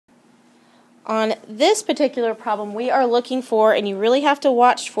On this particular problem, we are looking for, and you really have to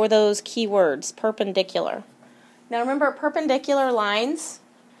watch for those keywords, perpendicular. Now remember, perpendicular lines,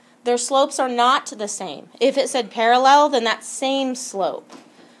 their slopes are not the same. If it said parallel, then that's same slope.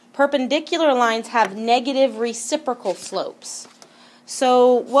 Perpendicular lines have negative reciprocal slopes.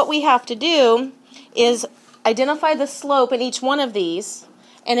 So what we have to do is identify the slope in each one of these,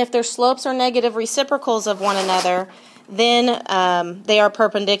 and if their slopes are negative reciprocals of one another, then they are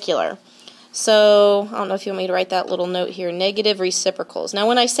perpendicular. So, I don't know if you want me to write that little note here, negative reciprocals. Now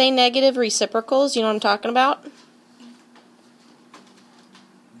when I say negative reciprocals, you know what I'm talking about?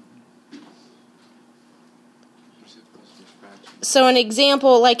 So an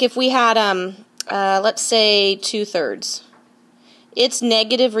example, like if we had, let's say 2/3. Its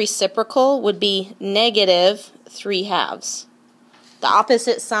negative reciprocal would be negative 3/2. The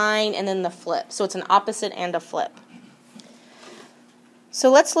opposite sign and then the flip. So it's an opposite and a flip. So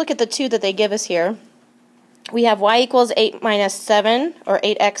let's look at the two that they give us here. We have y equals 8 minus 7, or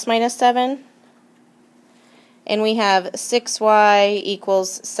 8x minus 7. And we have 6y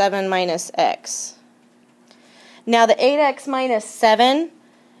equals 7 minus x. Now the 8x minus 7,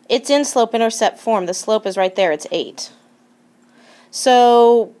 it's in slope-intercept form. The slope is right there. It's 8.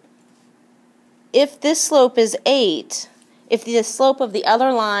 So if this slope is 8, if the slope of the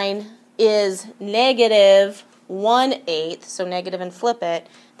other line is negative 1/8, so negative and flip it,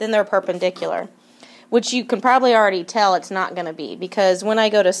 then they're perpendicular, which you can probably already tell it's not going to be, because when I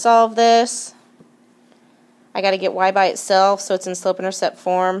go to solve this, I got to get y by itself, so it's in slope-intercept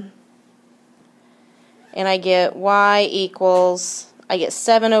form, and I get y equals, I get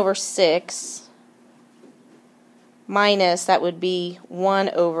 7 over 6 minus, that would be 1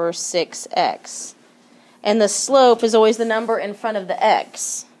 over 6x. And the slope is always the number in front of the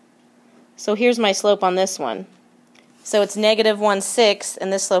x. So here's my slope on this one. So it's negative 1/6,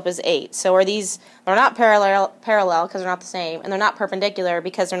 and this slope is 8. So are these, they're not parallel because they're not the same, and they're not perpendicular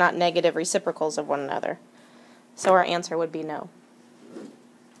because they're not negative reciprocals of one another. So our answer would be no.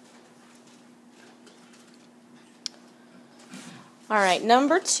 All right,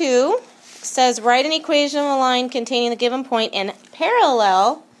 number 2 says write an equation of a line containing the given point and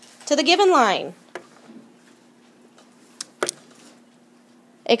parallel to the given line.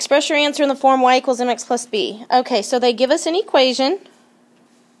 Express your answer in the form y equals mx plus b. Okay, so they give us an equation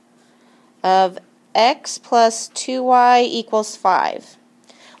of x plus 2y equals 5.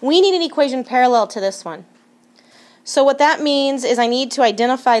 We need an equation parallel to this one. So what that means is I need to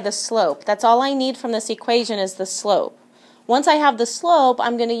identify the slope. That's all I need from this equation is the slope. Once I have the slope,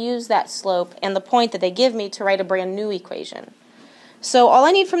 I'm going to use that slope and the point that they give me to write a brand new equation. So all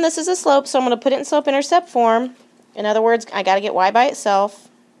I need from this is a slope, so I'm going to put it in slope-intercept form. In other words, I got to get y by itself.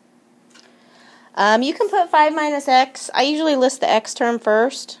 You can put 5 minus x. I usually list the x term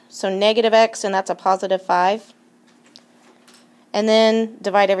first, so negative x, and that's a positive 5. And then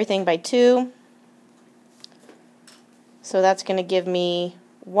divide everything by 2. So that's going to give me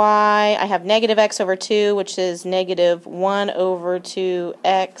y. I have negative x over 2, which is negative 1 over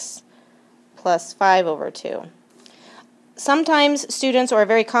 2x plus 5 over 2. Sometimes students, or a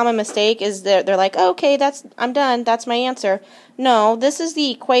very common mistake, is they're like, oh, okay, I'm done, that's my answer. No, this is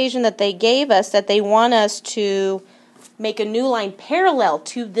the equation that they gave us that they want us to make a new line parallel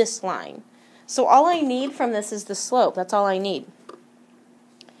to this line. So all I need from this is the slope. That's all I need.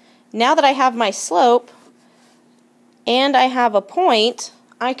 Now that I have my slope and I have a point,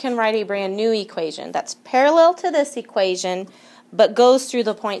 I can write a brand new equation that's parallel to this equation but goes through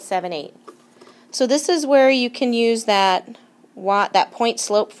the point 7, 8. So this is where you can use that point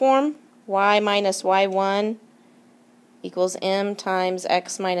slope form, y minus y1 equals m times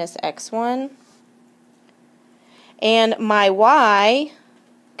x minus x1. And my y,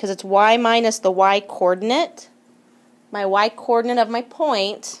 because it's y minus the y coordinate, my y coordinate of my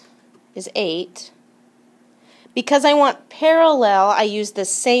point is 8. Because I want parallel, I use the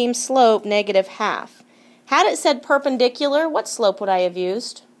same slope, negative half. Had it said perpendicular, what slope would I have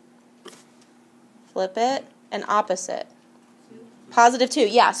used? Flip it, and opposite. Positive 2,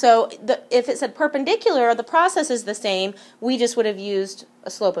 yeah. So if it said perpendicular, the process is the same. We just would have used a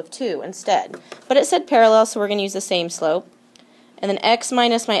slope of 2 instead. But it said parallel, so we're going to use the same slope. And then x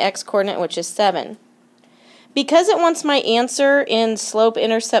minus my x coordinate, which is 7. Because it wants my answer in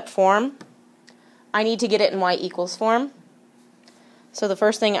slope-intercept form, I need to get it in y equals form. So the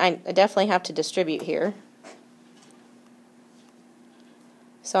first thing, I definitely have to distribute here.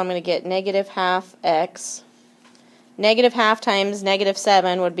 So I'm going to get negative half x. Negative half times negative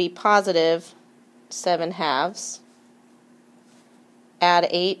 7 would be positive 7 halves. Add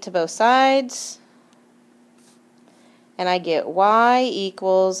 8 to both sides. and I get y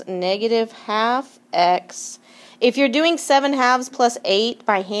equals negative half x. If you're doing 7 halves plus 8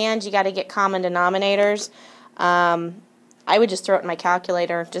 by hand, you got to get common denominators. I would just throw it in my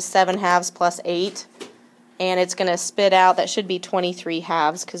calculator, just 7 halves plus 8, and it's going to spit out, that should be 23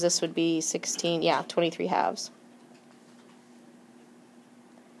 halves, because this would be 16, yeah, 23 halves.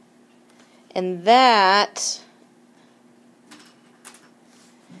 And that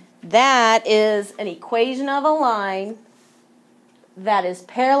is an equation of a line that is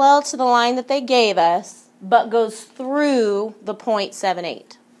parallel to the line that they gave us, but goes through the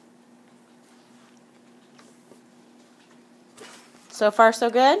 0.78. So far, so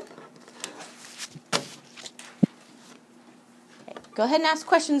good? Okay. Go ahead and ask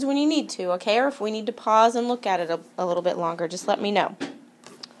questions when you need to, okay? Or if we need to pause and look at it a little bit longer, just let me know.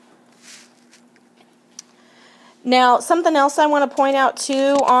 Now, something else I want to point out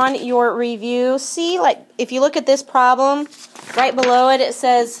too on your review. See, like if you look at this problem, right below it, it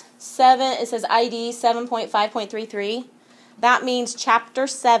says ID 7.5.33. That means Chapter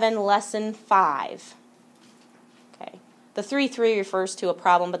 7, Lesson 5. Okay. The 3.3 refers to a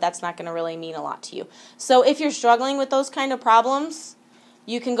problem, but that's not going to really mean a lot to you. So if you're struggling with those kind of problems,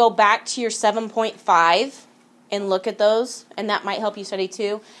 you can go back to your 7.5 and look at those, and that might help you study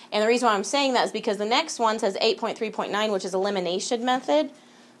too. And the reason why I'm saying that is because the next one says 8.3.9, which is elimination method.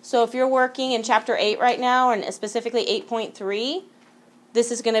 So if you're working in Chapter 8 right now, and specifically 8.3, this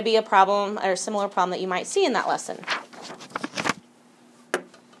is going to be a problem or a similar problem that you might see in that lesson.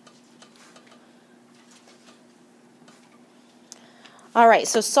 All right,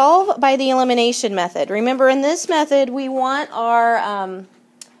 so solve by the elimination method. Remember, in this method, we want our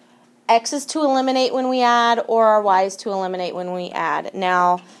x's to eliminate when we add, or our y's to eliminate when we add.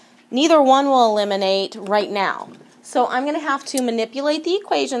 Now, neither one will eliminate right now. So I'm going to have to manipulate the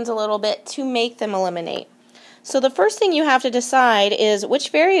equations a little bit to make them eliminate. So the first thing you have to decide is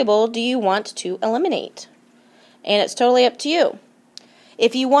which variable do you want to eliminate? And it's totally up to you.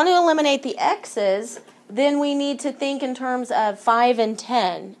 If you want to eliminate the x's, then we need to think in terms of 5 and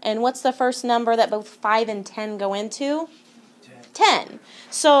 10. And what's the first number that both 5 and 10 go into? 10.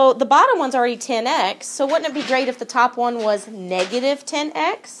 So the bottom one's already 10x, so wouldn't it be great if the top one was negative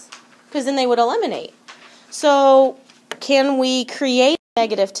 10x? Because then they would eliminate. So can we create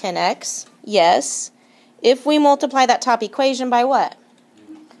negative 10x? Yes. If we multiply that top equation by what?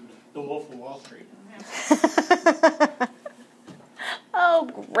 The Wolf of Wall Street.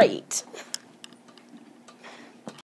 Oh, great.